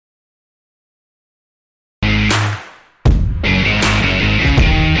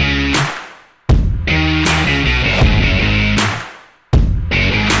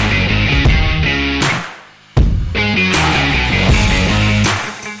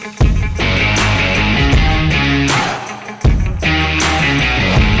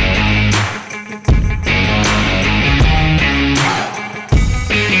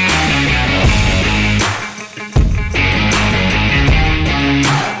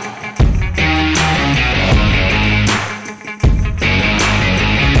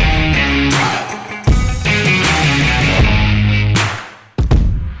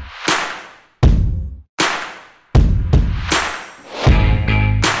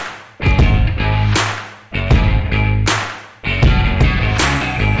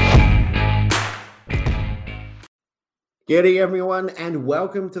Good day, everyone, and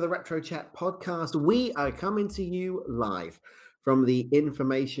welcome to the Retro Chat podcast. We are coming to you live from the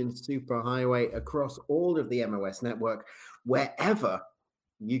information superhighway across all of the MOS network. Wherever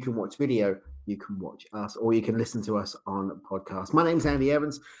you can watch video, you can watch us, or you can listen to us on podcast. My name's Andy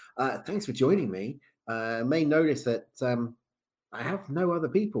Evans. Thanks for joining me. May notice that I have no other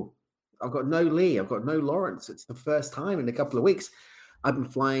people. I've got no Lee. I've got no Lawrence. It's the first time in a couple of weeks I've been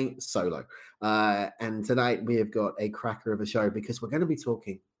flying solo. And tonight we have got a cracker of a show because we're going to be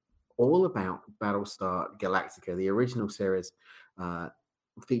talking all about Battlestar Galactica, the original series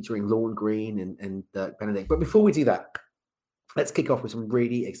featuring Lorne Greene and Dirk Benedict. But before we do that, let's kick off with some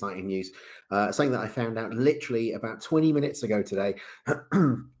really exciting news. Something that I found out literally about 20 minutes ago today.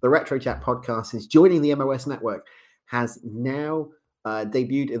 The Retro Chat podcast is joining the MOS network, has now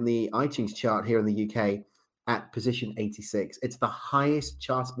debuted in the iTunes chart here in the UK at position 86. It's the highest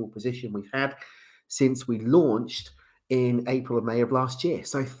chartable position we've had since we launched in April or May of last year.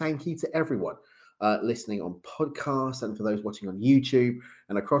 So thank you to everyone listening on podcasts and for those watching on YouTube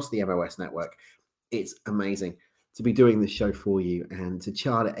and across the MOS network. It's amazing to be doing this show for you and to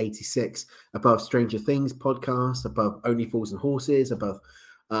chart at 86 above Stranger Things podcast, above Only Fools and Horses, above,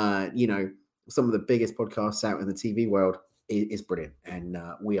 some of the biggest podcasts out in the TV world is brilliant. And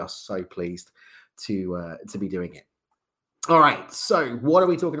we are so pleased to be doing it. All right. So what are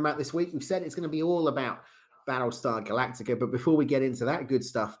we talking about this week? We've said it's going to be all about Battlestar Galactica. But before we get into that good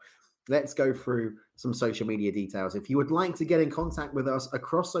stuff, let's go through some social media details. If you would like to get in contact with us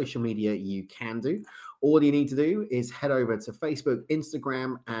across social media, you can do. All you need to do is head over to Facebook,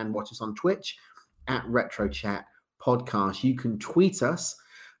 Instagram, and watch us on Twitch at Retro Chat Podcast. You can tweet us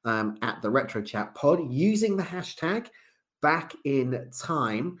at the Retro Chat Pod using the hashtag Back in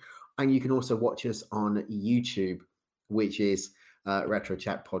Time. And you can also watch us on YouTube, which is Retro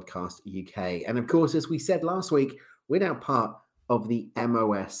Chat Podcast UK. And of course, as we said last week, we're now part of the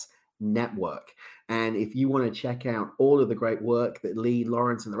MOS network. And if you want to check out all of the great work that Lee,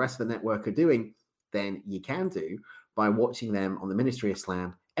 Lawrence, and the rest of the network are doing, then you can do by watching them on the Ministry of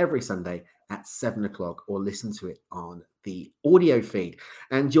Slam every Sunday at 7 o'clock or listen to it on the audio feed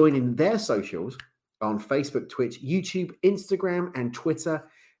and joining their socials on Facebook, Twitch, YouTube, Instagram, and Twitter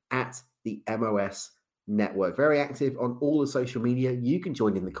at the MOS network. Very active on all the social media. You can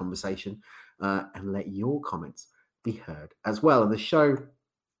join in the conversation and let your comments be heard as well. And the show,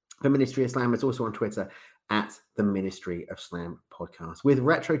 The Ministry of Slam, is also on Twitter at the Ministry of Slam podcast. With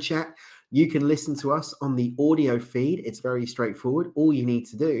Retro Chat, you can listen to us on the audio feed. It's very straightforward. All you need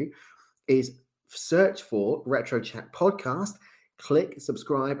to do is search for Retro Chat podcast, click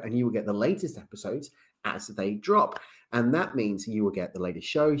subscribe, and you will get the latest episodes as they drop. And that means you will get the latest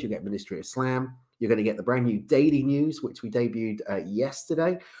shows. You'll get Ministry of Slam. You're going to get the brand new daily news, which we debuted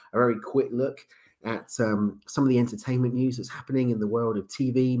yesterday. A very quick look at some of the entertainment news that's happening in the world of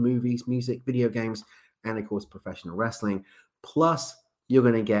TV, movies, music, video games, and of course, professional wrestling. Plus, you're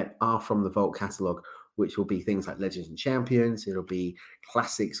going to get our From the Vault catalog, which will be things like Legends and Champions. It'll be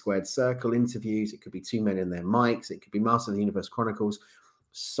classic Squared Circle interviews. It could be Two Men and Their Mics. It could be Master of the Universe Chronicles.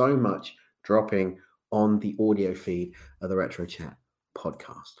 So much dropping on the audio feed of the Retro Chat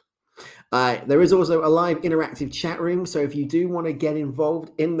podcast. There is also a live interactive chat room. So if you do want to get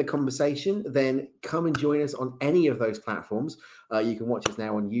involved in the conversation, then come and join us on any of those platforms. You can watch us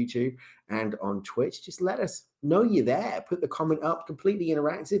now on YouTube and on Twitch. Just let us know you're there. Put the comment up, completely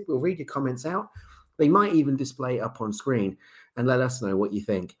interactive. We'll read your comments out. They might even display up on screen and let us know what you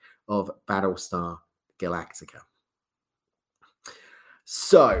think of Battlestar Galactica.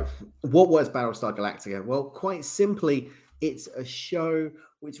 So, what was Battlestar Galactica? Well, quite simply, it's a show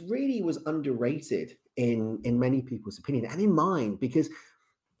which really was underrated in many people's opinion and in mine, because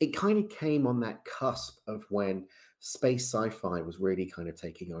it kind of came on that cusp of when space sci-fi was really kind of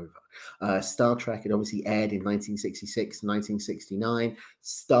taking over. Star Trek had obviously aired in 1966, 1969.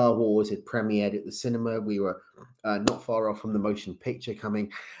 Star Wars had premiered at the cinema. We were not far off from the motion picture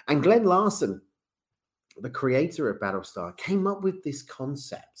coming. And Glenn Larson, the creator of Battlestar, came up with this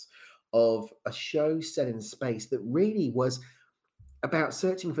concept of a show set in space that really was about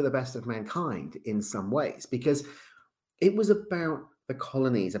searching for the best of mankind in some ways, because it was about the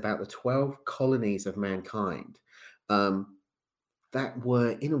colonies, about the 12 colonies of mankind that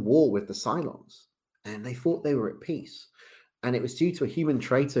were in a war with the Cylons, and they thought they were at peace. And it was due to a human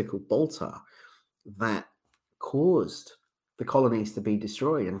traitor called Baltar that caused the colonies to be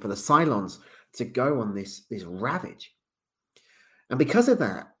destroyed and for the Cylons to go on this ravage. And because of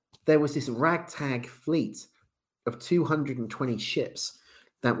that, there was this ragtag fleet of 220 ships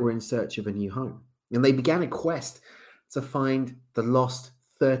that were in search of a new home. And they began a quest to find the lost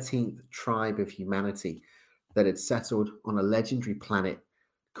 13th tribe of humanity that had settled on a legendary planet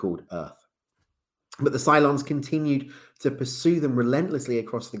called Earth. But the Cylons continued to pursue them relentlessly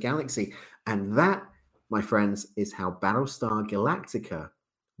across the galaxy. And that, my friends, is how Battlestar Galactica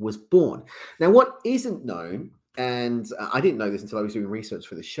was born. Now, what isn't known, and I didn't know this until I was doing research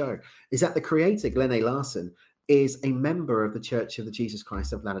for the show, is that the creator, Glenn A. Larson, is a member of the Church of the Jesus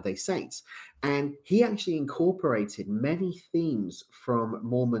Christ of Latter-day Saints. And he actually incorporated many themes from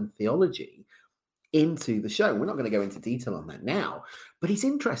Mormon theology into the show. We're not going to go into detail on that now, but it's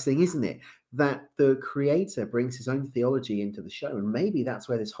interesting, isn't it, that the creator brings his own theology into the show. And maybe that's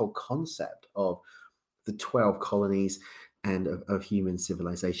where this whole concept of the 12 colonies and of human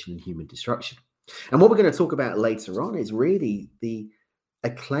civilization and human destruction. And what we're going to talk about later on is really the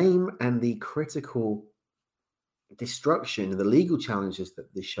acclaim and the critical destruction and the legal challenges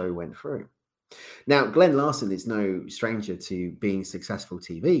that the show went through. Now, Glenn Larson is no stranger to being successful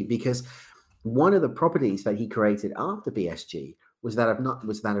TV, because one of the properties that he created after BSG was that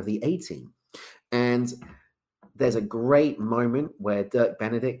of the A-Team. And there's a great moment where Dirk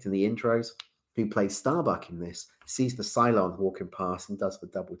Benedict in the intros, who plays Starbuck in this, sees the Cylon walking past and does the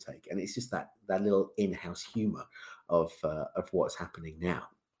double take. And it's just that little in-house humor of what's happening now.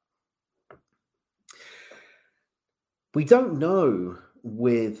 We don't know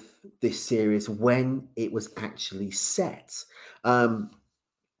with this series when it was actually set.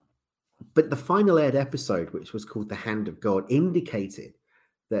 But the final aired episode, which was called The Hand of God, indicated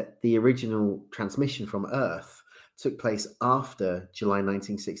that the original transmission from Earth took place after July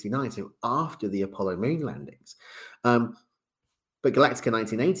 1969, so after the Apollo moon landings. But Galactica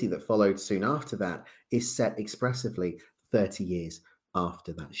 1980, that followed soon after that, is set expressively 30 years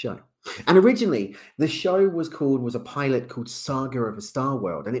after that show. And originally, the show was a pilot called Saga of a Star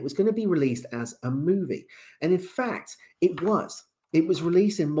World, and it was going to be released as a movie. And in fact, it was. It was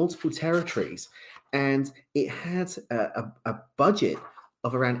released in multiple territories, and it had a budget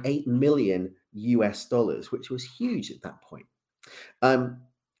of around $8 million US, which was huge at that point. And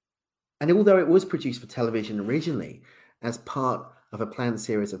although it was produced for television originally as part of a planned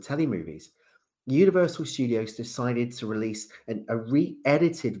series of telemovies, Universal Studios decided to release a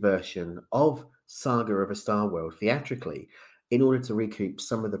re-edited version of Saga of a Star World theatrically in order to recoup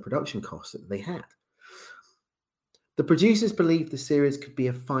some of the production costs that they had. The producers believed the series could be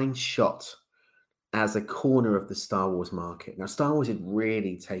a fine shot as a corner of the Star Wars market. Now, Star Wars had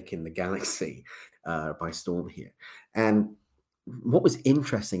really taken the galaxy by storm here. And what was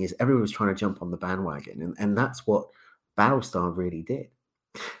interesting is everyone was trying to jump on the bandwagon, and that's what Battlestar really did.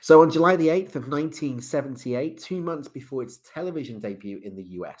 So on July the 8th of 1978, 2 months before its television debut in the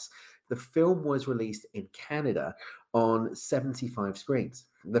US, the film was released in Canada on 75 screens.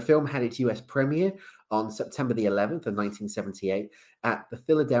 The film had its US premiere on September the 11th of 1978 at the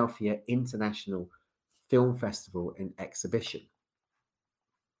Philadelphia International Film Festival and Exhibition.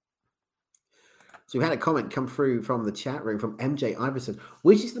 So we had a comment come through from the chat room from MJ Iverson.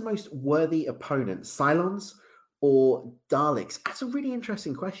 Which is the most worthy opponent, Cylons or Daleks? That's a really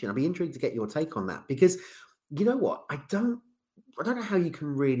interesting question. I'd be intrigued to get your take on that, because you know what? I don't know how you can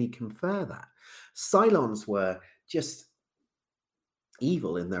really confer that. Cylons were just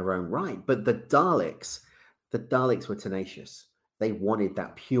evil in their own right, but the Daleks were tenacious. They wanted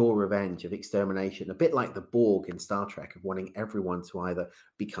that pure revenge of extermination, a bit like the Borg in Star Trek, of wanting everyone to either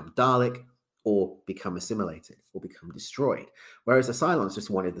become Dalek or become assimilated or become destroyed. Whereas the Cylons just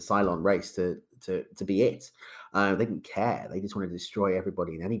wanted the Cylon race to be it. They didn't care. They just wanted to destroy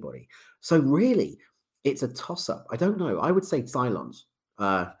everybody and anybody. So really, it's a toss-up. I don't know. I would say Cylons,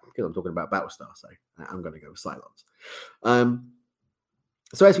 because I'm talking about Battlestar, so I'm going to go with Cylons.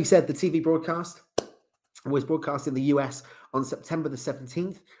 So as we said, the TV broadcast was broadcast in the US on September the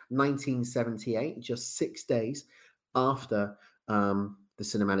 17th, 1978, just 6 days after the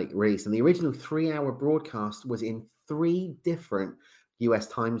cinematic release. And the original 3-hour broadcast was in 3 different US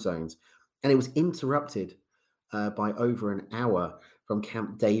time zones. And it was interrupted by over an hour from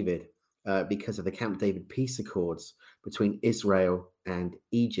Camp David because of the Camp David peace accords between Israel and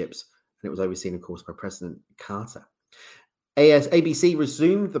Egypt. And it was overseen, of course, by President Carter. ABC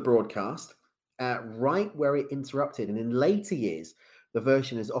resumed the broadcast right where it interrupted. And in later years, the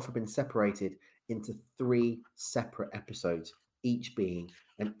version has often been separated into 3 separate episodes, each being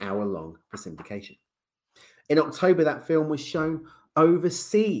an hour long for syndication. In October, that film was shown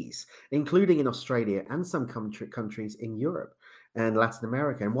overseas, including in Australia and some countries in Europe and Latin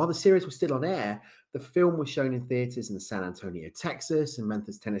America. And while the series was still on air, the film was shown in theaters in San Antonio, Texas, and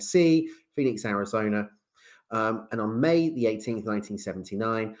Memphis, Tennessee, Phoenix, Arizona. And on May the 18th,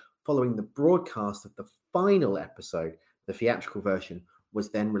 1979, following the broadcast of the final episode, the theatrical version was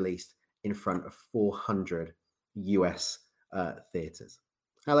then released in front of 400 US theaters.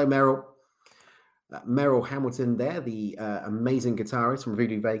 Hello, Merrill. Merrill Hamilton there, the amazing guitarist from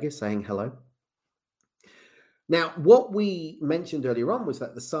Voodoo Vegas, saying hello. Now, what we mentioned earlier on was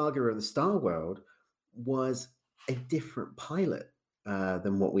that the saga of the Star World was a different pilot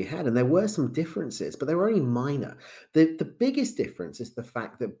than what we had. And there were some differences, but they were only minor. The biggest difference is the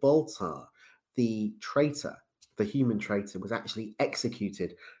fact that Baltar, the traitor, the human traitor, was actually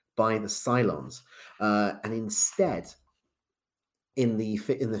executed by the Cylons. And instead, in the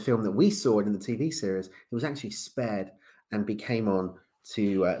film that we saw and in the TV series, he was actually spared and became on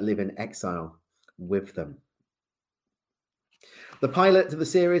to live in exile with them. The pilot to the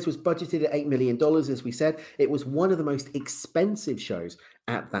series was budgeted at $8 million, as we said. It was one of the most expensive shows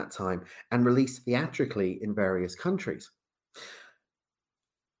at that time and released theatrically in various countries.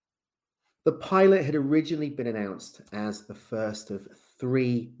 The pilot had originally been announced as the first of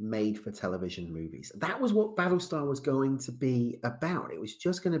 3 made-for-television movies. That was what Battlestar was going to be about. It was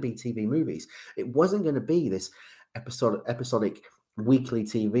just going to be TV movies. It wasn't going to be this episodic weekly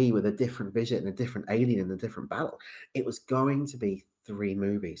TV with a different vision and a different alien and a different battle. It was going to be 3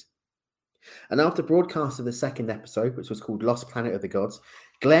 movies. And after broadcast of the second episode, which was called Lost Planet of the Gods,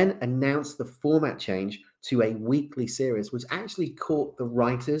 Glenn announced the format change to a weekly series, which actually caught the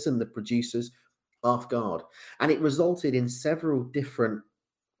writers and the producers off guard. And it resulted in several different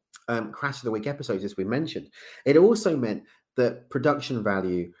Crash of the Week episodes, as we mentioned. It also meant that production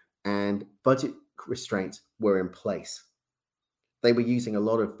value and budget restraints were in place. They were using a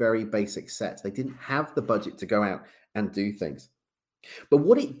lot of very basic sets. They didn't have the budget to go out and do things. But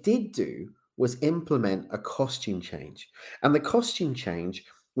what it did do was implement a costume change. And the costume change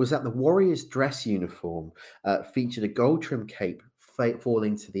was that the Warriors' dress uniform featured a gold trim cape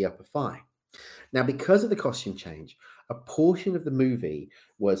falling to the upper thigh. Now, because of the costume change, a portion of the movie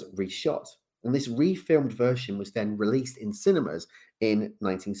was reshot. And this refilmed version was then released in cinemas in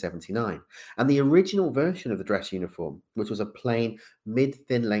 1979. And the original version of the dress uniform, which was a plain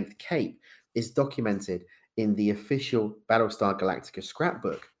mid-thin length cape, is documented in the official Battlestar Galactica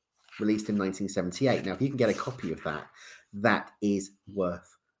scrapbook released in 1978. Now, if you can get a copy of that, that is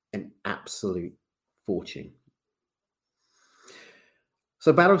worth an absolute fortune.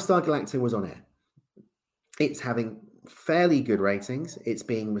 So Battlestar Galactica was on air. It's having fairly good ratings. It's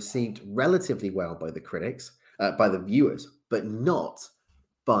being received relatively well by the critics, by the viewers, but not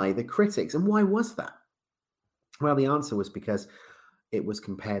by the critics. And why was that? Well, the answer was because it was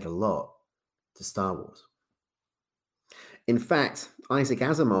compared a lot to Star Wars. In fact, Isaac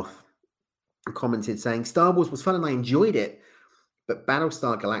Asimov commented saying, Star Wars was fun and I enjoyed it, but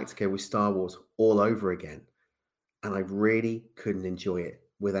Battlestar Galactica was Star Wars all over again. And I really couldn't enjoy it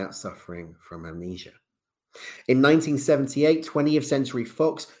without suffering from amnesia. In 1978, 20th Century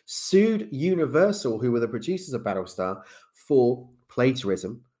Fox sued Universal, who were the producers of Battlestar, for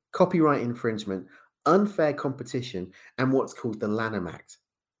plagiarism, copyright infringement, unfair competition, and what's called the Lanham Act.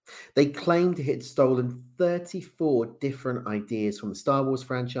 They claimed it had stolen 34 different ideas from the Star Wars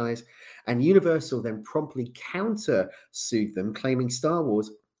franchise, and Universal then promptly counter-sued them, claiming Star Wars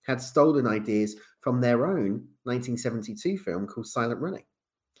had stolen ideas from their own 1972 film called Silent Running.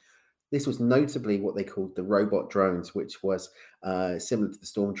 This was notably what they called the robot drones, which was similar to the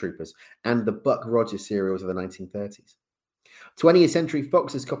Stormtroopers, and the Buck Rogers serials of the 1930s. 20th Century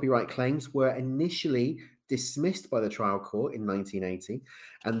Fox's copyright claims were initially dismissed by the trial court in 1980,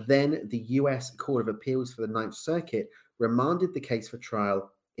 and then the US Court of Appeals for the Ninth Circuit remanded the case for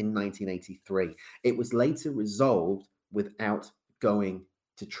trial in 1983. It was later resolved without going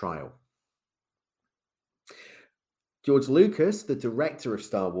to trial. George Lucas, the director of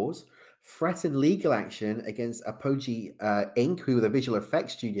Star Wars, threatened legal action against Apogee Inc., who were the visual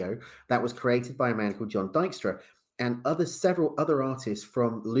effects studio that was created by a man called John Dykstra, and several other artists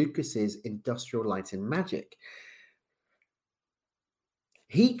from Lucas's Industrial Light and Magic.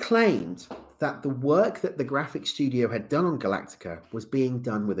 He claimed that the work that the graphic studio had done on Galactica was being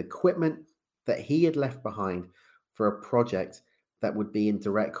done with equipment that he had left behind for a project that would be in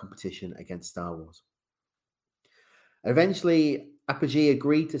direct competition against Star Wars. Eventually, Apogee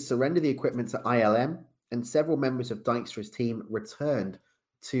agreed to surrender the equipment to ILM, and several members of Dykstra's team returned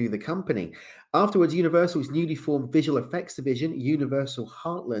to the company. Afterwards, Universal's newly formed visual effects division, Universal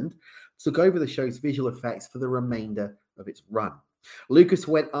Heartland, took over the show's visual effects for the remainder of its run. Lucas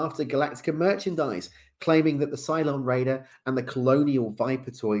went after Galactica merchandise, claiming that the Cylon Raider and the Colonial Viper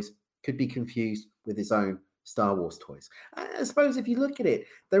toys could be confused with his own Star Wars toys. I suppose if you look at it,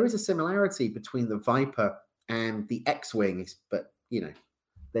 there is a similarity between the Viper and the X-Wings, but you know,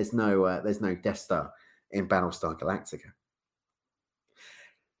 there's no Death Star in Battlestar Galactica.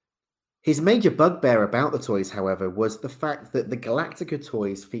 His major bugbear about the toys, however, was the fact that the Galactica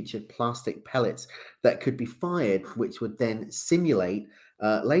toys featured plastic pellets that could be fired, which would then simulate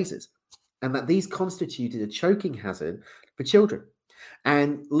lasers, and that these constituted a choking hazard for children.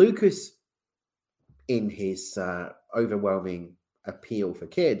 And Lucas, in his overwhelming appeal for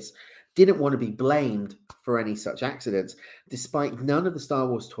kids, didn't want to be blamed for any such accidents, despite none of the Star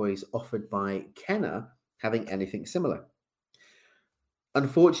Wars toys offered by Kenner having anything similar.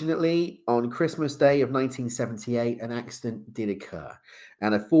 Unfortunately, on Christmas Day of 1978, an accident did occur,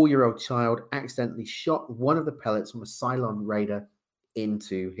 and a 4-year-old child accidentally shot one of the pellets from a Cylon Raider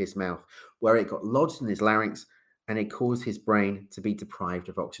into his mouth, where it got lodged in his larynx and it caused his brain to be deprived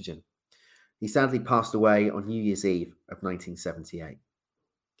of oxygen. He sadly passed away on New Year's Eve of 1978.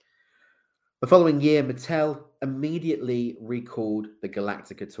 The following year, Mattel immediately recalled the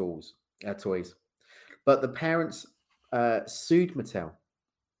Galactica toys, but the parents sued Mattel.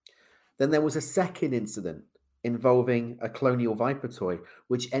 Then there was a second incident involving a Colonial Viper toy,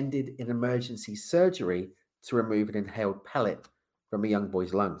 which ended in emergency surgery to remove an inhaled pellet from a young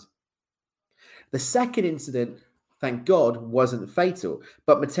boy's lungs. The second incident, thank God, wasn't fatal,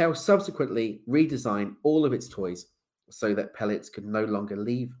 but Mattel subsequently redesigned all of its toys so that pellets could no longer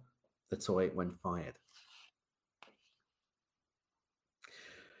leave the toy when fired.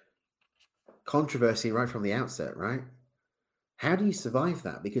 Controversy right from the outset, right? How do you survive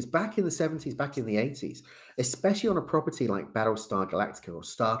that? Because back in the 70s, back in the 80s, especially on a property like Battlestar Galactica or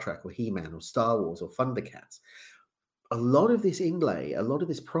Star Trek or He-Man or Star Wars or Thundercats, a lot of this inlay, a lot of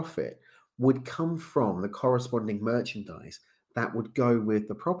this profit would come from the corresponding merchandise that would go with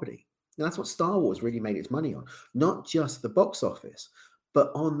the property. And that's what Star Wars really made its money on, not just the box office,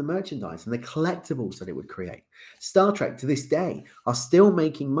 but on the merchandise and the collectibles that it would create. Star Trek to this day are still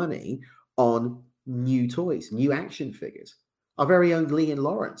making money on new toys, new action figures. Our very own Lee and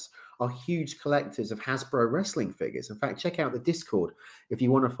Lawrence are huge collectors of Hasbro wrestling figures. In fact, check out the Discord if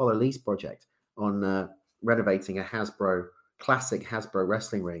you want to follow Lee's project on renovating a classic Hasbro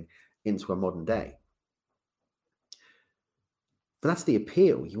wrestling ring into a modern day. But that's the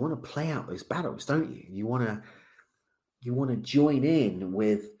appeal. You want to play out those battles, don't you? You want to join in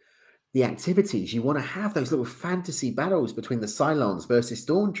with the activities. You want to have those little fantasy battles between the Cylons versus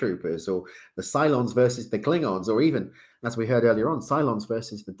Stormtroopers, or the Cylons versus the Klingons, or even, as we heard earlier on, Cylons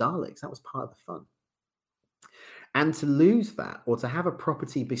versus the Daleks. That was part of the fun. And to lose that, or to have a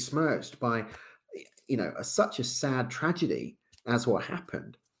property besmirched by, such a sad tragedy as what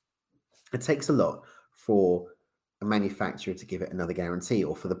happened, it takes a lot for a manufacturer to give it another guarantee,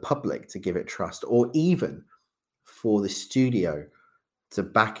 or for the public to give it trust, or even for the studio to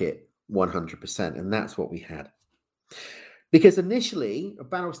back it 100%. And that's what we had. Because initially,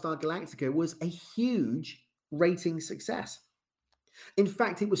 Battlestar Galactica was a huge rating success. In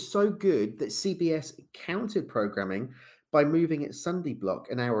fact, it was so good that CBS countered programming by moving its Sunday block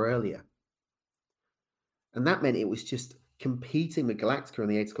an hour earlier. And that meant it was just competing with Galactica in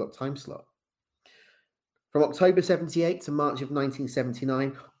the 8 o'clock time slot. From October 78 to March of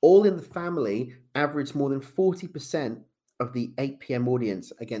 1979, All in the Family averaged more than 40% of the 8 p.m.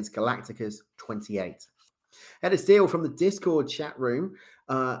 audience against Galactica's 28. Had a steal from the Discord chat room.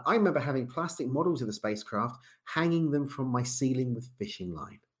 I remember having plastic models of the spacecraft, hanging them from my ceiling with fishing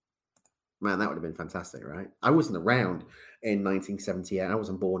line. Man, that would have been fantastic, right? I wasn't around in 1978. I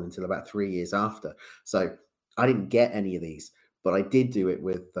wasn't born until about 3 years after. So I didn't get any of these, but I did do it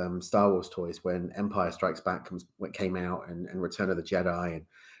with Star Wars toys when Empire Strikes Back came out, and Return of the Jedi, and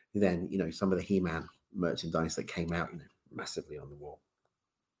then, some of the He-Man merchandise that came out, massively on the wall.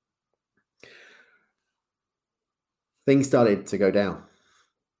 Things started to go down,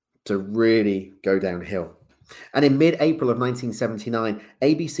 to really go downhill. And in mid-April of 1979,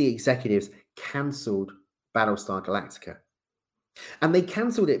 ABC executives cancelled Battlestar Galactica. And they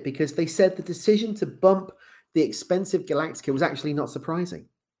cancelled it because they said the decision to bump the expensive Galactica was actually not surprising.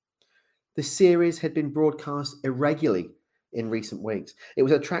 The series had been broadcast irregularly in recent weeks. It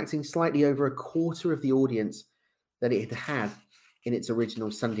was attracting slightly over a quarter of the audience that it had in its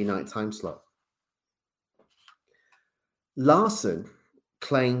original Sunday night time slot. Larson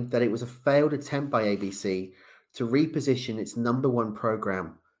claimed that it was a failed attempt by ABC to reposition its number one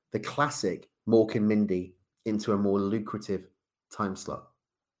program, the classic Mork and Mindy, into a more lucrative time slot.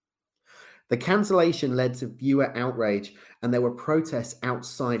 The cancellation led to viewer outrage, and there were protests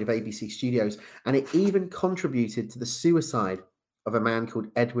outside of ABC studios, and it even contributed to the suicide of a man called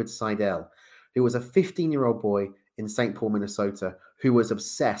Edward Seidel, who was a 15-year-old boy in St. Paul, Minnesota, who was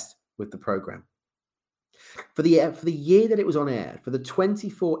obsessed with the program. For the year that it was on air, for the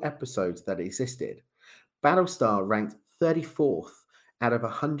 24 episodes that it existed, Battlestar ranked 34th out of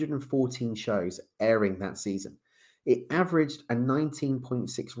 114 shows airing that season. It averaged a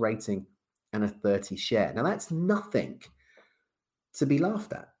 19.6 rating and a 30 share. Now, that's nothing to be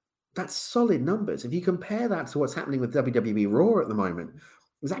laughed at. That's solid numbers. If you compare that to what's happening with WWE Raw at the moment,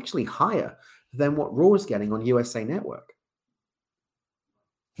 it's actually higher than what Raw is getting on USA Network.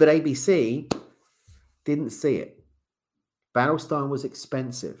 But ABC didn't see it. Battlestar was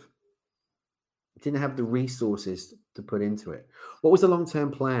expensive. It didn't have the resources to put into it. What was the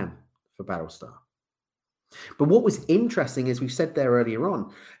long-term plan for Battlestar? But what was interesting, as we've said there earlier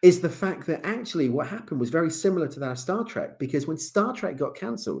on, is the fact that actually what happened was very similar to that of Star Trek, because when Star Trek got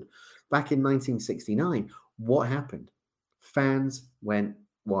cancelled back in 1969, what happened? Fans went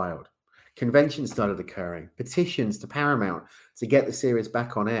wild. Conventions started occurring, petitions to Paramount to get the series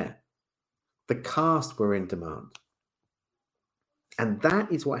back on air. The cast were in demand. And that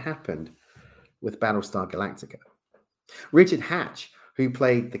is what happened with Battlestar Galactica. Richard Hatch, who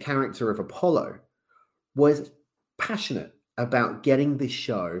played the character of Apollo, was passionate about getting this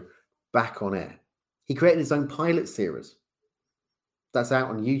show back on air. He created his own pilot series. That's out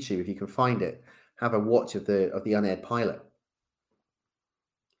on YouTube if you can find it. Have a watch of the unaired pilot.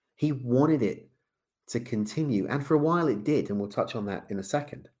 He wanted it to continue, and for a while it did, and we'll touch on that in a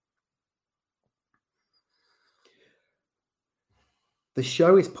second. The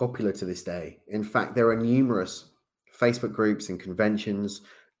show is popular to this day. In fact, there are numerous Facebook groups and conventions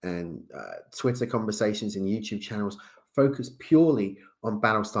and Twitter conversations and YouTube channels focused purely on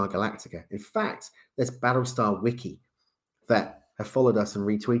Battlestar Galactica. In fact, there's Battlestar Wiki that have followed us and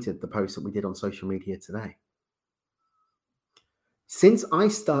retweeted the post that we did on social media today. Since I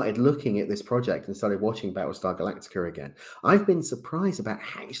started looking at this project and started watching Battlestar Galactica again, I've been surprised about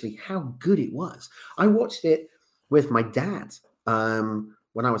actually how good it was. I watched it with my dad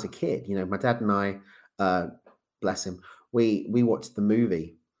when I was a kid. You know, my dad and I, bless him, we watched the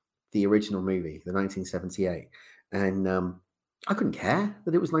movie, the original movie, the 1978. And I couldn't care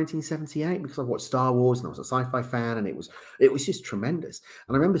that it was 1978 because I watched Star Wars and I was a sci-fi fan, and it was just tremendous.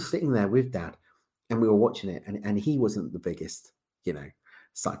 And I remember sitting there with Dad and we were watching it, and he wasn't the biggest, you know,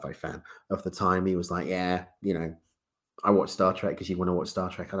 sci-fi fan of the time. He was like, yeah, you know, I watch Star Trek because you want to watch Star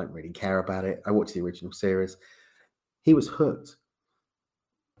Trek. I don't really care about it. I watched the original series. He was hooked.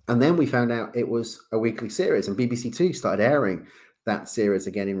 And then we found out it was a weekly series, and BBC Two started airing that series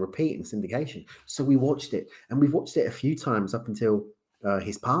again in repeat and syndication. So we watched it, and we've watched it a few times up until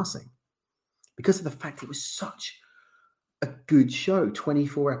his passing, because of the fact it was such a good show.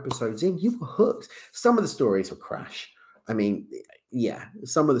 24 episodes in, you were hooked. Some of the stories were crash. I mean, yeah,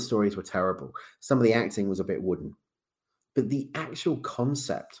 some of the stories were terrible. Some of the acting was a bit wooden. But the actual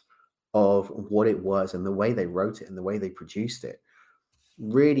concept of what it was and the way they wrote it and the way they produced it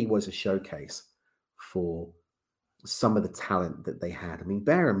really was a showcase for some of the talent that they had. I mean,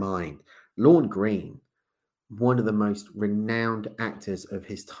 bear in mind, Lorne Greene, one of the most renowned actors of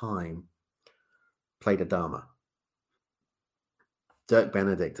his time, played Adama. Dirk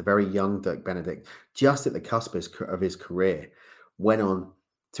Benedict, a very young Dirk Benedict, just at the cusp of his career, went on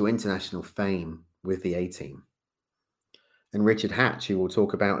to international fame with the A-Team. And Richard Hatch, who we'll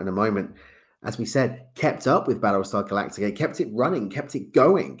talk about in a moment, as we said, kept up with Battlestar Galactica, kept it running, kept it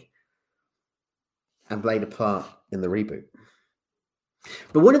going, and played a part in the reboot.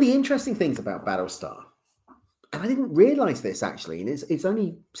 But one of the interesting things about Battlestar, and I didn't realize this actually, and it's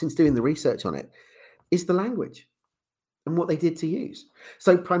only since doing the research on it, is the language and what they did to use.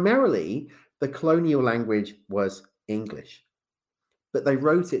 So primarily, the colonial language was English, but they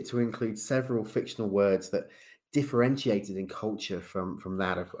wrote it to include several fictional words that differentiated in culture from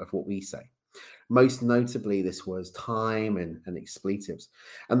that of what we say. Most notably, this was time and expletives.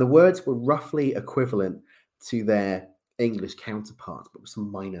 And the words were roughly equivalent to their English counterparts, but with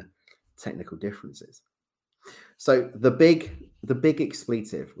some minor technical differences. So the big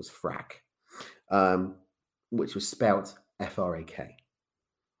expletive was frack, which was spelt F-R-A-K.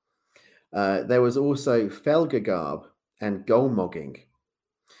 There was also felgergarb and goalmogging.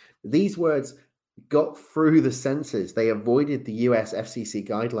 These words got through the censors. They avoided the US FCC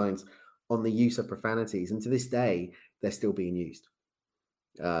guidelines on the use of profanities, and to this day, they're still being used.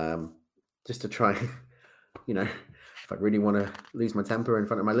 Just to try, you know, if I really want to lose my temper in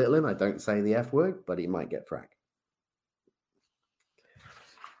front of my little one, I don't say the F word, but he might get frack.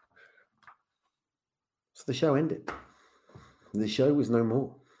 So the show ended. The show was no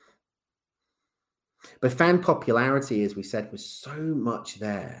more. But fan popularity, as we said, was so much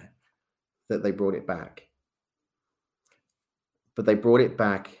there that they brought it back. But they brought it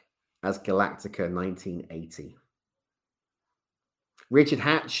back as Galactica 1980. Richard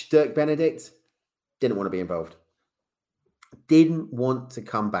Hatch, Dirk Benedict, didn't want to be involved. didn't want to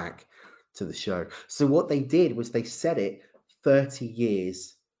come back to the show. So what they did was they set it 30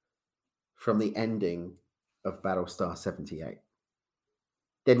 years from the ending of Battlestar 78.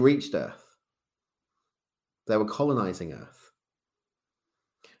 They'd reached Earth. They were colonizing Earth.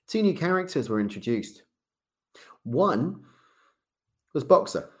 2 new characters were introduced. One was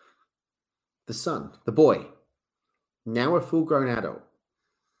Boxer, the son, the boy, now a full-grown adult.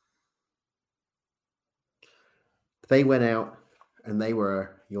 They went out and they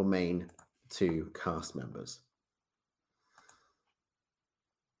were your main 2 cast members.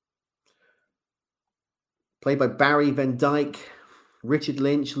 Played by Barry Van Dyke, Richard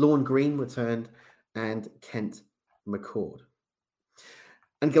Lynch, Lorne Greene returned, and Kent McCord.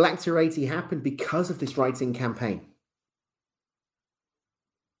 And Galactica 80 happened because of this writing campaign.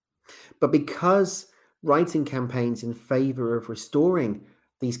 But because writing campaigns in favor of restoring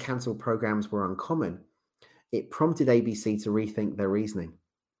these cancelled programs were uncommon, it prompted ABC to rethink their reasoning.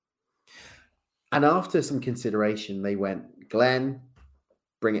 And after some consideration, they went, Glenn,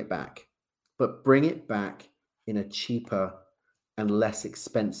 bring it back, but bring it back in a cheaper and less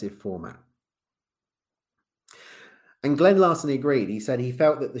expensive format. And Glenn Larson agreed. He said he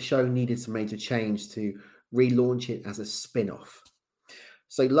felt that the show needed some major change to relaunch it as a spin-off.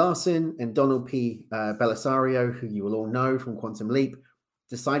 So Larson and Donald P. Bellisario, who you will all know from Quantum Leap,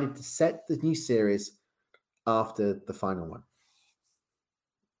 decided to set the new series after the final one.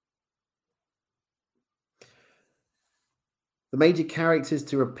 The major characters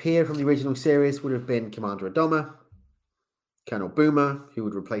to appear from the original series would have been Commander Adama, Colonel Boomer, who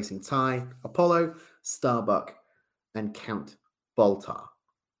would replacing Ty, Apollo, Starbuck, and Count Baltar.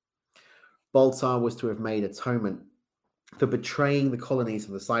 Baltar was to have made atonement for betraying the colonies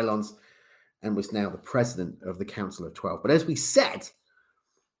of the Cylons and was now the president of the Council of 12. But as we said,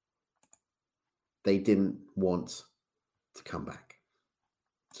 they didn't want to come back.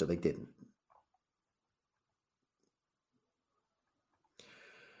 So they didn't.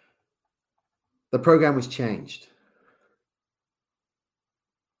 The program was changed.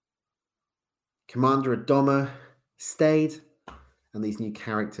 Commander Adama stayed, and these new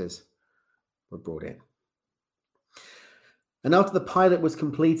characters were brought in. And after the pilot was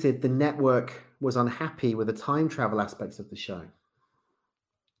completed, the network was unhappy with the time travel aspects of the show.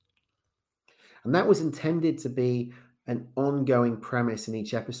 And that was intended to be an ongoing premise in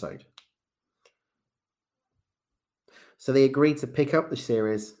each episode. So they agreed to pick up the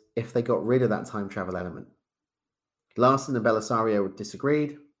series if they got rid of that time travel element. Larson and Bellisario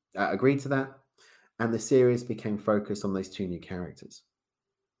agreed to that, and the series became focused on those 2 new characters.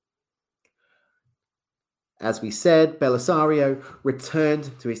 As we said, Bellisario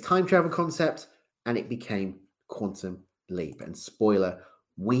returned to his time travel concept, and it became Quantum Leap. And spoiler,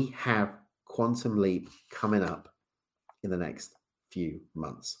 we have Quantum Leap coming up in the next few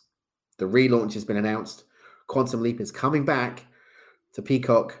months. The relaunch has been announced. Quantum Leap is coming back to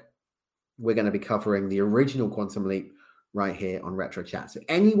Peacock. We're going to be covering the original Quantum Leap right here on Retro Chat. So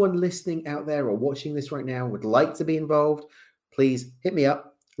anyone listening out there or watching this right now would like to be involved, please hit me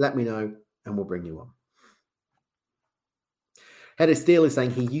up, let me know, and we'll bring you on. Head of Steel is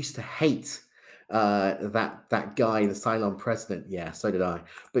saying he used to hate that guy, the Cylon president. Yeah, so did I.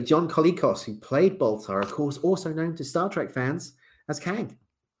 But John Colicos, who played Baltar, of course, also known to Star Trek fans as Kang,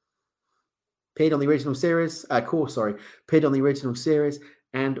 appeared on the original series,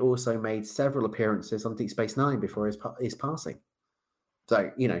 and also made several appearances on Deep Space Nine before his passing.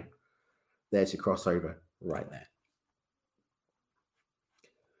 So, there's your crossover right there.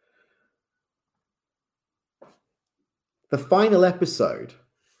 The final episode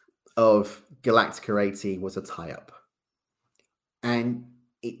of Galactica 80 was a tie-up. And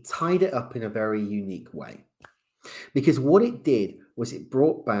it tied it up in a very unique way. Because what it did was it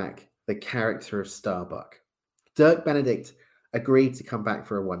brought back the character of Starbuck. Dirk Benedict agreed to come back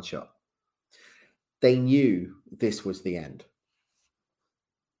for a one-shot. They knew this was the end.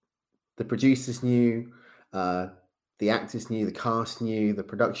 The producers knew, the actors knew, the cast knew, the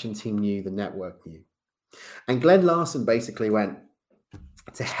production team knew, the network knew. And Glenn Larson basically went,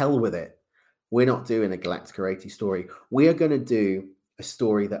 to hell with it. We're not doing a Galactica 80 story. We are going to do a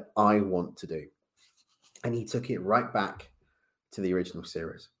story that I want to do. And he took it right back to the original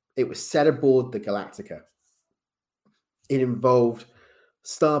series. It was set aboard the Galactica. It involved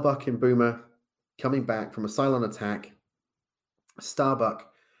Starbuck and Boomer coming back from a Cylon attack,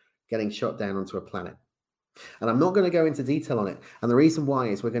 Starbuck getting shot down onto a planet. And I'm not going to go into detail on it. And the reason why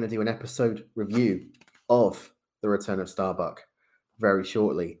is we're going to do an episode review of The Return of Starbuck very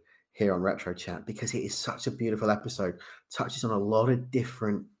shortly here on Retro Chat, because it is such a beautiful episode. Touches on a lot of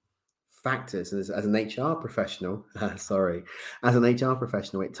different factors. As an HR professional, as an HR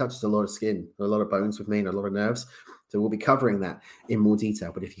professional, it touches a lot of skin, a lot of bones with me, and a lot of nerves. So we'll be covering that in more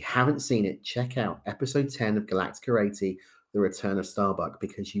detail. But if you haven't seen it, check out episode 10 of Galactica 80, The Return of Starbuck,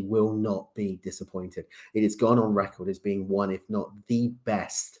 because you will not be disappointed. It has gone on record as being one, if not the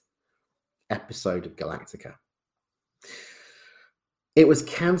best episode of Galactica. It was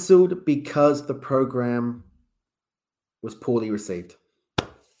cancelled because the program was poorly received.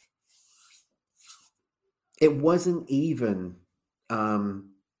 It wasn't even Battlestar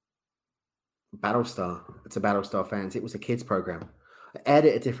to Battlestar fans. It was a kids program. I aired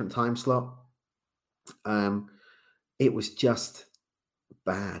at a different time slot. It was just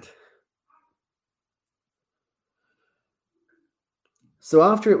bad. So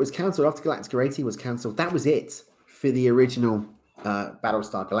after it was cancelled, after Galactica 80 was cancelled, that was it for the original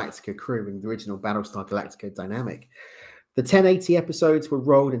Battlestar Galactica crew and the original Battlestar Galactica dynamic. The 1080 episodes were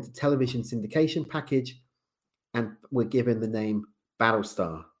rolled into television syndication package and were given the name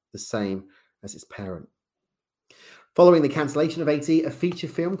Battlestar, the same as its parent. Following the cancellation of 80, a feature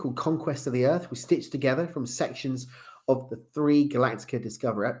film called Conquest of the Earth was stitched together from sections of the 3 Galactica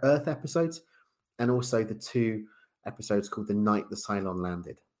Discover Earth episodes and also the 2 episodes called The Night the Cylon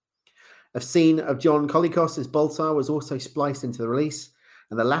Landed. A scene of John Colicos as Baltar was also spliced into the release,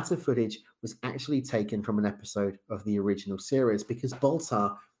 and the latter footage was actually taken from an episode of the original series because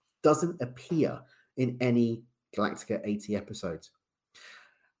Baltar doesn't appear in any Galactica 80 episodes.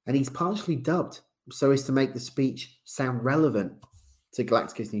 And he's partially dubbed so as to make the speech sound relevant to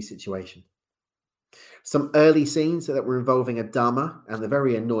Galactica's new situation. Some early scenes that were involving Adama and the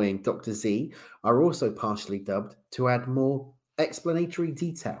very annoying Dr. Z are also partially dubbed to add more explanatory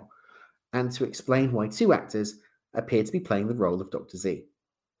detail and to explain why 2 actors appear to be playing the role of Dr. Z.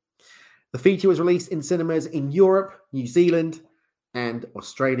 The feature was released in cinemas in Europe, New Zealand, and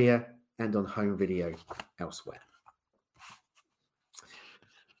Australia, and on home video elsewhere.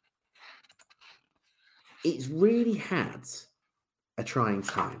 It's really had a trying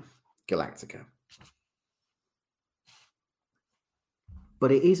time, Galactica.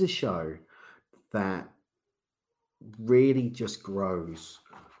 But it is a show that really just grows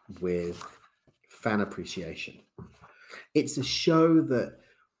with fan appreciation. It's a show that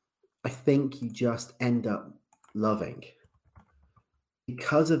I think you just end up loving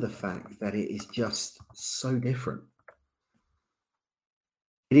because of the fact that it is just so different.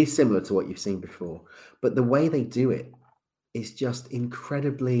 It is similar to what you've seen before, but the way they do it is just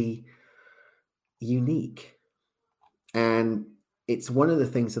incredibly unique. And it's one of the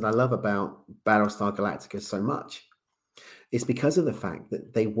things that I love about Battlestar Galactica so much. It's because of the fact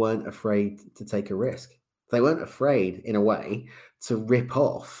that they weren't afraid to take a risk. They weren't afraid, in a way, to rip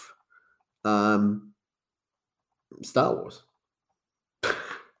off Star Wars.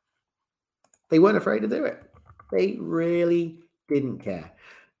 They weren't afraid to do it. They really didn't care.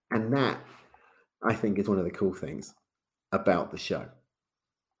 And that, I think, is one of the cool things about the show.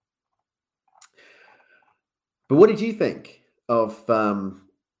 But what did you think of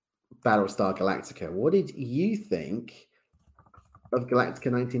Battlestar Galactica? What did you think of Galactica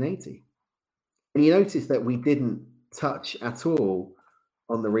 1980? And you notice that we didn't touch at all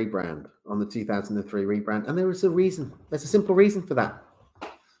on the rebrand, on the 2003 rebrand. And there was a reason. There's a simple reason for that.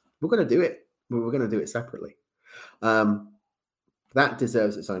 We're going to do it. We're going to do it separately. That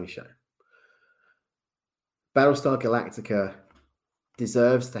deserves its own show. Battlestar Galactica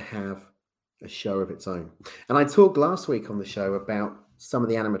deserves to have a show of its own. And I talked last week on the show about some of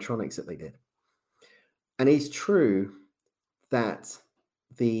the animatronics that they did. And it's true that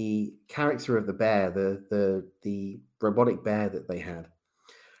the character of the bear, the robotic bear that they had,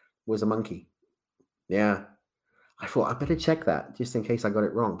 was a monkey. Yeah. I thought I better check that just in case I got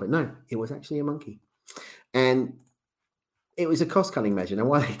it wrong. But no, it was actually a monkey. And it was a cost-cutting measure. Now,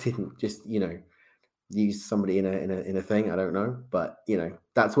 why they didn't just, use somebody in a thing, I don't know. But,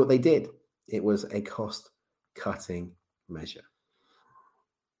 that's what they did. It was a cost-cutting measure.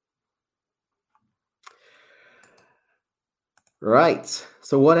 Right.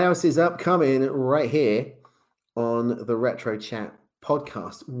 So what else is upcoming right here on the Retro Chat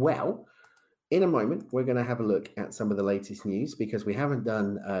podcast? Well, in a moment, we're going to have a look at some of the latest news because we haven't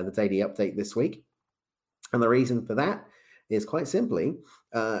done the daily update this week. And the reason for that is quite simply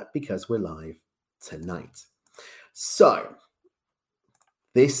because we're live tonight. So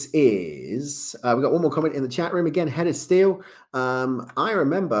this is, we've got one more comment in the chat room. Again, Head of Steel. I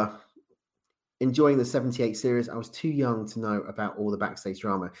remember enjoying the 78 series. I was too young to know about all the backstage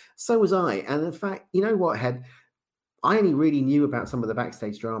drama. So was I. And in fact, you know what, Head? I only really knew about some of the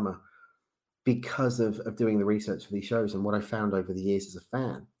backstage drama because of doing the research for these shows and what I found over the years as a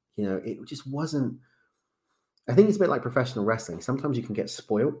fan. it just wasn't. I think it's a bit like professional wrestling. Sometimes you can get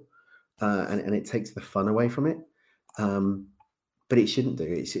spoiled, and it takes the fun away from it. But it shouldn't do.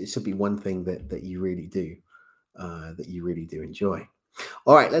 It should be one thing that you really do, enjoy.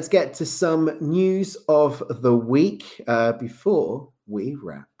 All right, let's get to some news of the week before we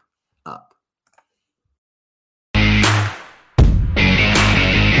wrap up.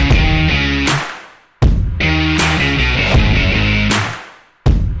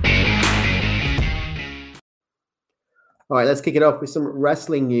 All right, let's kick it off with some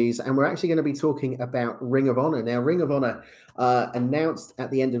wrestling news. And we're actually going to be talking about Ring of Honor. Now, Ring of Honor announced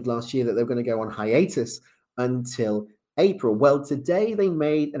at the end of last year that they're going to go on hiatus until April. Well, today they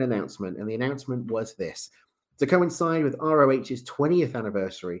made an announcement, and the announcement was this. To coincide with ROH's 20th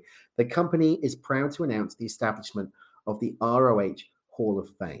anniversary, the company is proud to announce the establishment of the ROH Hall of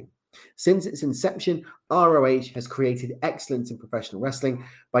Fame. Since its inception, ROH has created excellence in professional wrestling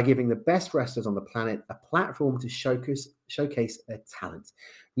by giving the best wrestlers on the planet a platform to showcase their talent.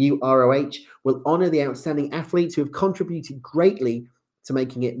 New ROH will honor the outstanding athletes who have contributed greatly to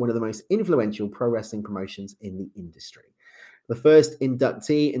making it one of the most influential pro wrestling promotions in the industry. The first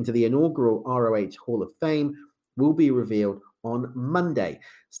inductee into the inaugural ROH Hall of Fame will be revealed on Monday.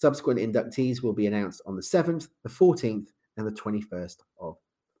 Subsequent inductees will be announced on the 7th, the 14th, and the 21st of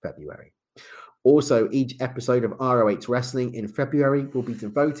February. Also, each episode of ROH Wrestling in February will be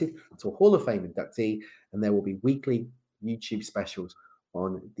devoted to a Hall of Fame inductee, and there will be weekly YouTube specials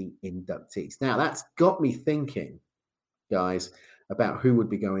on the inductees. Now, that's got me thinking, guys, about who would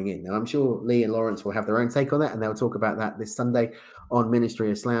be going in. Now, I'm sure Lee and Lawrence will have their own take on that, and they'll talk about that this Sunday on Ministry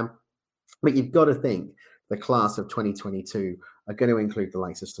of Slam. But you've got to think the class of 2022 are going to include the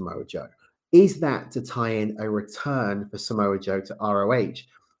likes of Samoa Joe. Is that to tie in a return for Samoa Joe to ROH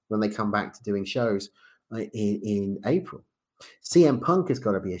when they come back to doing shows in April? CM Punk has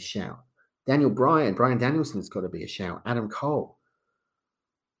got to be a shout. Brian Danielson's got to be a shout. Adam Cole.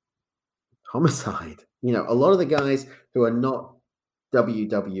 Homicide. A lot of the guys who are not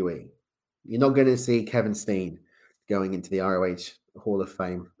WWE. You're not going to see Kevin Steen going into the ROH Hall of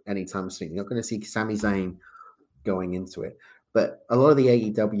Fame anytime soon. You're not going to see Sami Zayn going into it. But a lot of the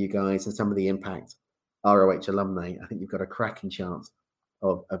AEW guys and some of the Impact ROH alumni, I think you've got a cracking chance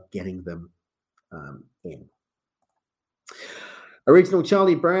of getting them in. Original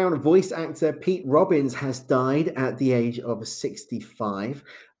Charlie Brown voice actor Pete Robbins has died at the age of 65.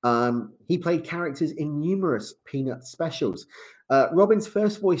 He played characters in numerous Peanut specials. Robbins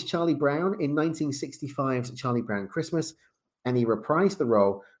first voiced Charlie Brown in 1965's Charlie Brown Christmas, and he reprised the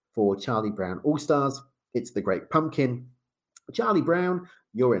role for Charlie Brown All-Stars, It's the Great Pumpkin, Charlie Brown,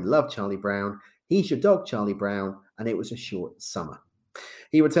 You're in Love, Charlie Brown, He's Your Dog, Charlie Brown, and It Was a Short Summer.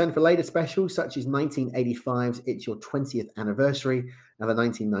 He returned for later specials such as 1985's It's Your 20th Anniversary and the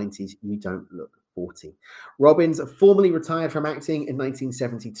 1990's You Don't Look 40. Robbins formally retired from acting in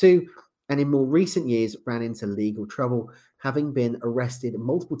 1972 and in more recent years ran into legal trouble, having been arrested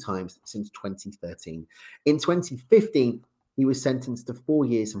multiple times since 2013. In 2015, he was sentenced to 4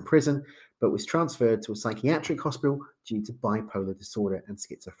 years in prison, but was transferred to a psychiatric hospital due to bipolar disorder and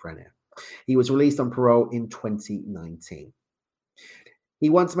schizophrenia. He was released on parole in 2019. He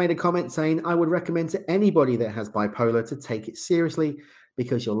once made a comment saying, I would recommend to anybody that has bipolar to take it seriously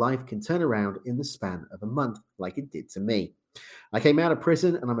because your life can turn around in the span of a month like it did to me. I came out of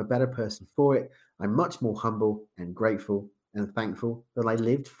prison and I'm a better person for it. I'm much more humble and grateful and thankful that I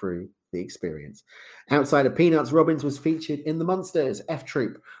lived through the experience. Outside of Peanuts, Robbins was featured in The Munsters, F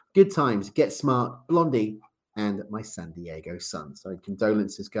Troop, Good Times, Get Smart, Blondie, and My San Diego Son. So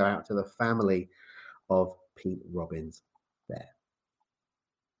condolences go out to the family of Pete Robbins there.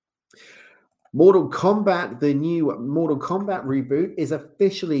 Mortal Kombat, the new Mortal Kombat reboot, is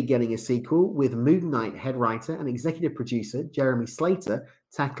officially getting a sequel with Moon Knight head writer and executive producer Jeremy Slater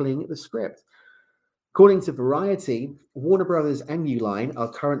tackling the script. According to Variety, Warner Brothers and New Line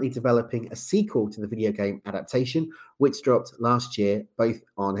are currently developing a sequel to the video game adaptation, which dropped last year, both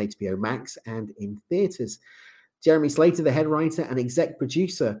on HBO Max and in theaters. Jeremy Slater, the head writer and exec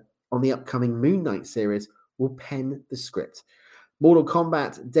producer on the upcoming Moon Knight series, will pen the script. Mortal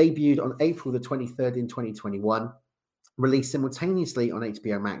Kombat debuted on April the 23rd in 2021, released simultaneously on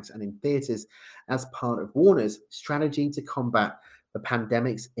HBO Max and in theaters as part of Warner's strategy to combat the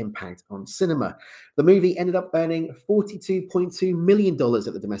pandemic's impact on cinema. The movie ended up earning $42.2 million at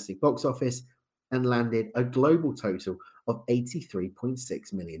the domestic box office and landed a global total of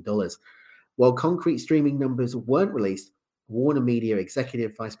 $83.6 million. While concrete streaming numbers weren't released, Warner Media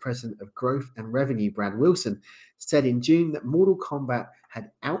Executive Vice President of Growth and Revenue Brad Wilson said in June that Mortal Kombat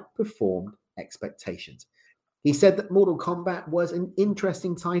had outperformed expectations. He said that Mortal Kombat was an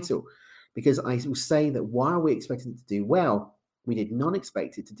interesting title because I will say that while we expected it to do well, we did not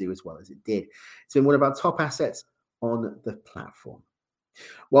expect it to do as well as it did. It's been one of our top assets on the platform.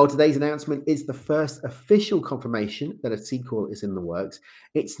 While today's announcement is the first official confirmation that a sequel is in the works,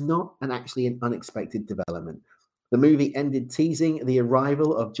 it's not actually an unexpected development. The movie ended teasing the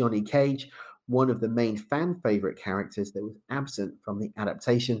arrival of Johnny Cage, one of the main fan favorite characters that was absent from the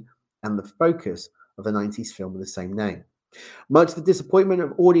adaptation and the focus of the 90s film of the same name. Much to the disappointment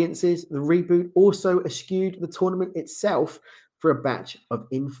of audiences, the reboot also eschewed the tournament itself for a batch of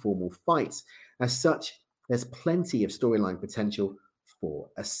informal fights. As such, there's plenty of storyline potential for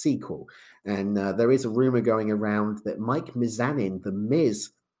a sequel. And there is a rumor going around that Mike Mizanin, The Miz,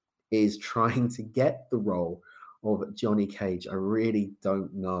 is trying to get the role of Johnny Cage. I really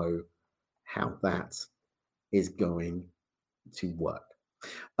don't know how that is going to work.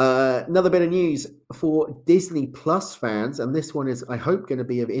 Another bit of news for Disney Plus fans, and this one is, I hope, going to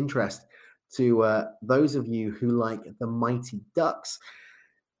be of interest to those of you who like the Mighty Ducks,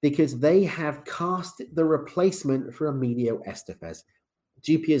 because they have cast the replacement for Emilio Estevez.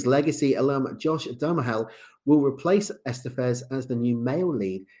 Jupiter's Legacy alum Josh Duhamel will replace Estevez as the new male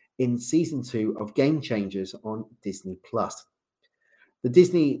lead in season 2 of Game Changers on Disney Plus. The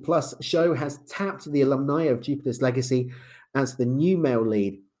Disney Plus show has tapped the alumni of Jupiter's Legacy as the new male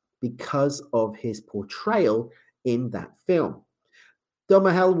lead because of his portrayal in that film.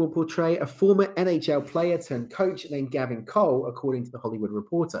 Duhamel will portray a former NHL player turned coach named Gavin Cole, according to The Hollywood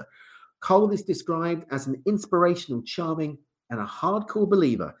Reporter. Cole is described as an inspirational, charming, and a hardcore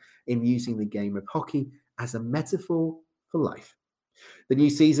believer in using the game of hockey as a metaphor for life. The new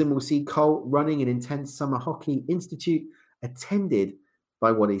season will see Cole running an intense summer hockey institute attended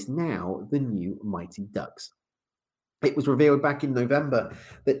by what is now the new Mighty Ducks. It was revealed back in November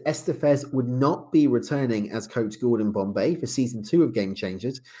that Estevez would not be returning as coach Gordon Bombay for season 2 of Game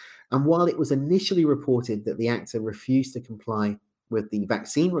Changers. And while it was initially reported that the actor refused to comply with the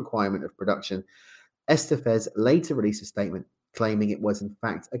vaccine requirement of production, Estevez later released a statement claiming it was in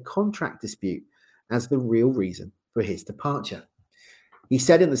fact a contract dispute as the real reason for his departure. He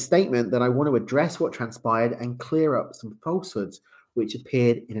said in the statement that I want to address what transpired and clear up some falsehoods which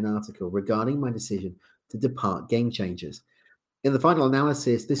appeared in an article regarding my decision to depart Game Changers. In the final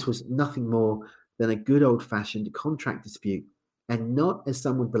analysis, this was nothing more than a good old-fashioned contract dispute and not, as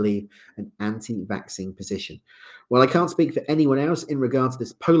some would believe, an anti-vaccine position. While I can't speak for anyone else in regard to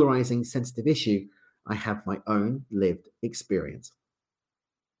this polarizing, sensitive issue, I have my own lived experience.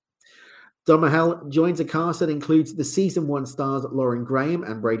 Duhamel joins a cast that includes the season 1 stars Lauren Graham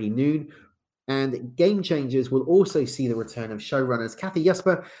and Brady Noon, and Game Changers will also see the return of showrunners Kathy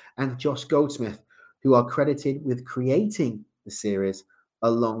Yusper and Josh Goldsmith, who are credited with creating the series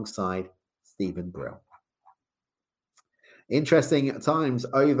alongside Stephen Brill. Interesting times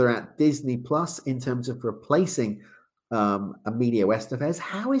over at Disney Plus in terms of replacing Emilio Estevez.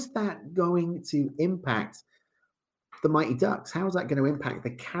 How is that going to impact the Mighty Ducks? How is that going to impact the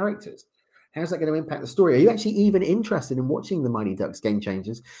characters? How's that going to impact the story? Are you actually even interested in watching the Mighty Ducks Game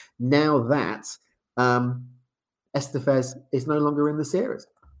Changers now that Estevez is no longer in the series?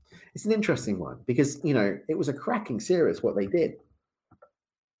 It's an interesting one because, you know, it was a cracking series what they did.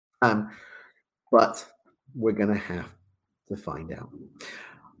 But we're going to have to find out.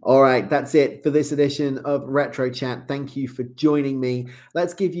 All right, that's it for this edition of Retro Chat. Thank you for joining me.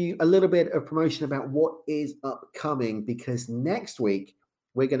 Let's give you a little bit of promotion about what is upcoming, because next week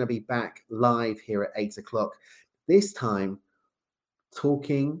we're going to be back live here at 8 o'clock, this time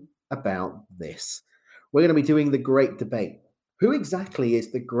talking about this. We're going to be doing the great debate. Who exactly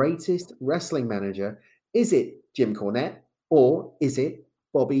is the greatest wrestling manager? Is it Jim Cornette or is it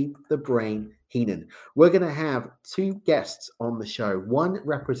Bobby the Brain Heenan? We're going to have 2 guests on the show, one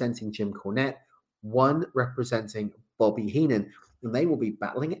representing Jim Cornette, one representing Bobby Heenan, and they will be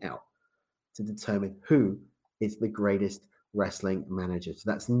battling it out to determine who is the greatest wrestling manager.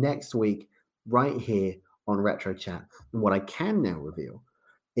 So that's next week right here on Retro Chat. And what I can now reveal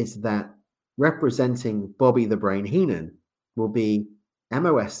is that representing Bobby the Brain Heenan will be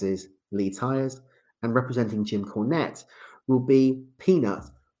MOS's Lee Tyers, and representing Jim Cornette will be Peanut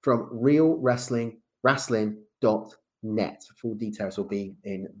from realwrestling.net. Full details will be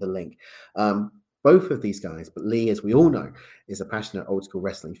in the link. Both of these guys, but Lee, as we all know, is a passionate old school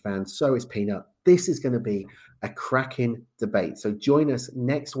wrestling fan. So is Peanut. This is going to be a cracking debate. So join us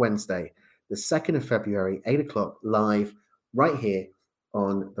next Wednesday, the 2nd of February, 8 o'clock, live right here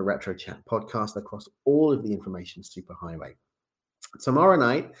on the Retro Chat podcast across all of the information superhighway. Tomorrow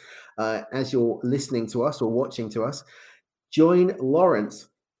night, as you're listening to us or watching to us, join Lawrence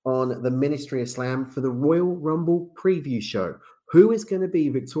on the Ministry of Slam for the Royal Rumble preview show. Who is going to be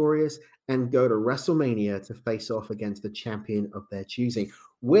victorious and go to WrestleMania to face off against the champion of their choosing?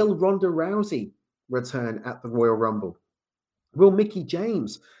 Will Ronda Rousey return at the Royal Rumble? Will Mickie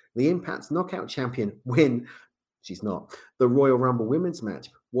James, the Impact's knockout champion, win? She's not. The Royal Rumble women's match.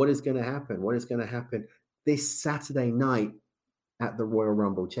 What is going to happen? What is going to happen this Saturday night at the Royal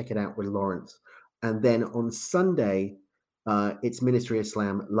Rumble? Check it out with Lawrence. And then on Sunday, it's Ministry of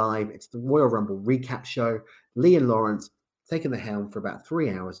Slam live. It's the Royal Rumble recap show. Lee and Lawrence taking the helm for about 3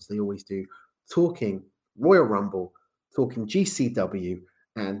 hours, as they always do, talking Royal Rumble, talking GCW,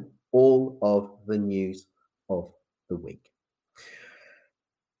 and all of the news of the week.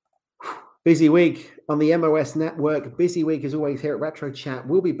 Busy week on the MOS network. Busy week as always here at Retro Chat.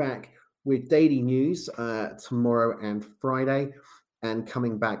 We'll be back with daily news tomorrow and Friday, and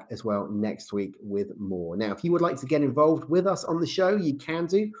coming back as well next week with more. Now, if you would like to get involved with us on the show, you can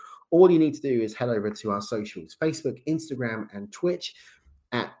do. All you need to do is head over to our socials, Facebook, Instagram, and Twitch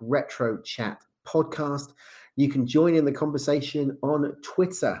at Retro Chat Podcast. You can join in the conversation on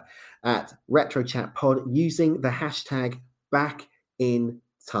Twitter at Retro Chat Pod using the hashtag BackInTime.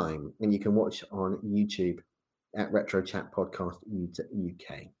 And you can watch on YouTube at Retro Chat Podcast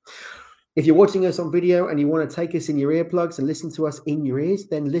UK. If you're watching us on video and you want to take us in your earplugs and listen to us in your ears,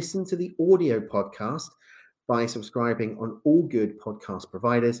 then listen to the audio podcast by subscribing on all good podcast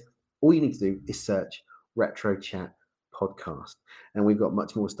providers. All you need to do is search Retro Chat Podcast. And we've got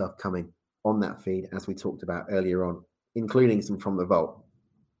much more stuff coming on that feed, as we talked about earlier on, including some From the Vault.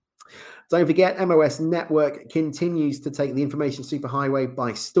 Don't forget, MOS Network continues to take the information superhighway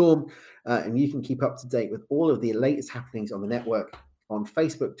by storm, and you can keep up to date with all of the latest happenings on the network on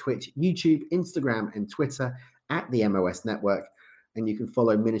Facebook, Twitch, YouTube, Instagram, and Twitter at the MOS Network. And you can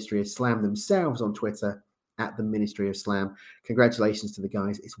follow Ministry of Slam themselves on Twitter at the Ministry of Slam. Congratulations to the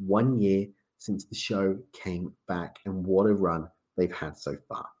guys. It's 1 year since the show came back, and what a run they've had so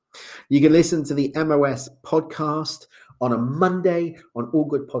far. You can listen to the MOS podcast on a Monday on all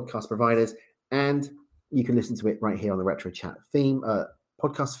good podcast providers, and you can listen to it right here on the Retro Chat theme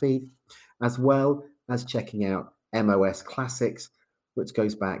podcast feed, as well as checking out MOS Classics, which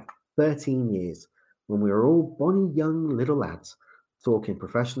goes back 13 years when we were all bonny young little lads talking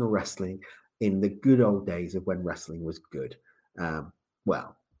professional wrestling in the good old days of when wrestling was good.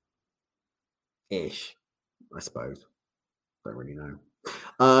 Well, ish, I suppose. Don't really know.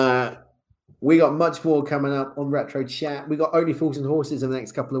 We got much more coming up on Retro Chat. We got Only Fools and Horses in the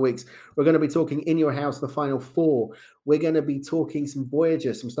next couple of weeks. We're going to be talking In Your House, the Final Four. We're going to be talking some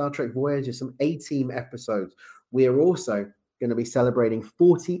Voyager, some Star Trek Voyager, some A-Team episodes. We are also going to be celebrating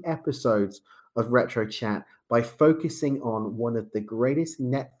 40 episodes of Retro Chat by focusing on one of the greatest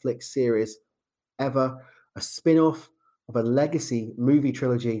Netflix series ever, a spin-off of a legacy movie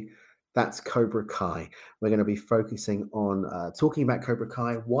trilogy. That's Cobra Kai. We're going to be focusing on talking about Cobra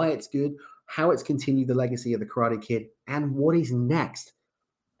Kai, why it's good, how it's continued the legacy of the Karate Kid, and what is next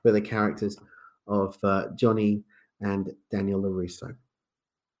for the characters of Johnny and Daniel LaRusso.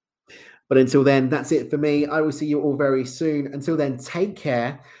 But until then, that's it for me. I will see you all very soon. Until then, take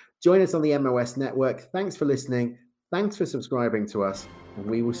care. Join us on the MOS Network. Thanks for listening. Thanks for subscribing to us. And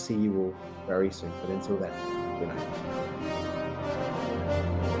we will see you all very soon. But until then, good night.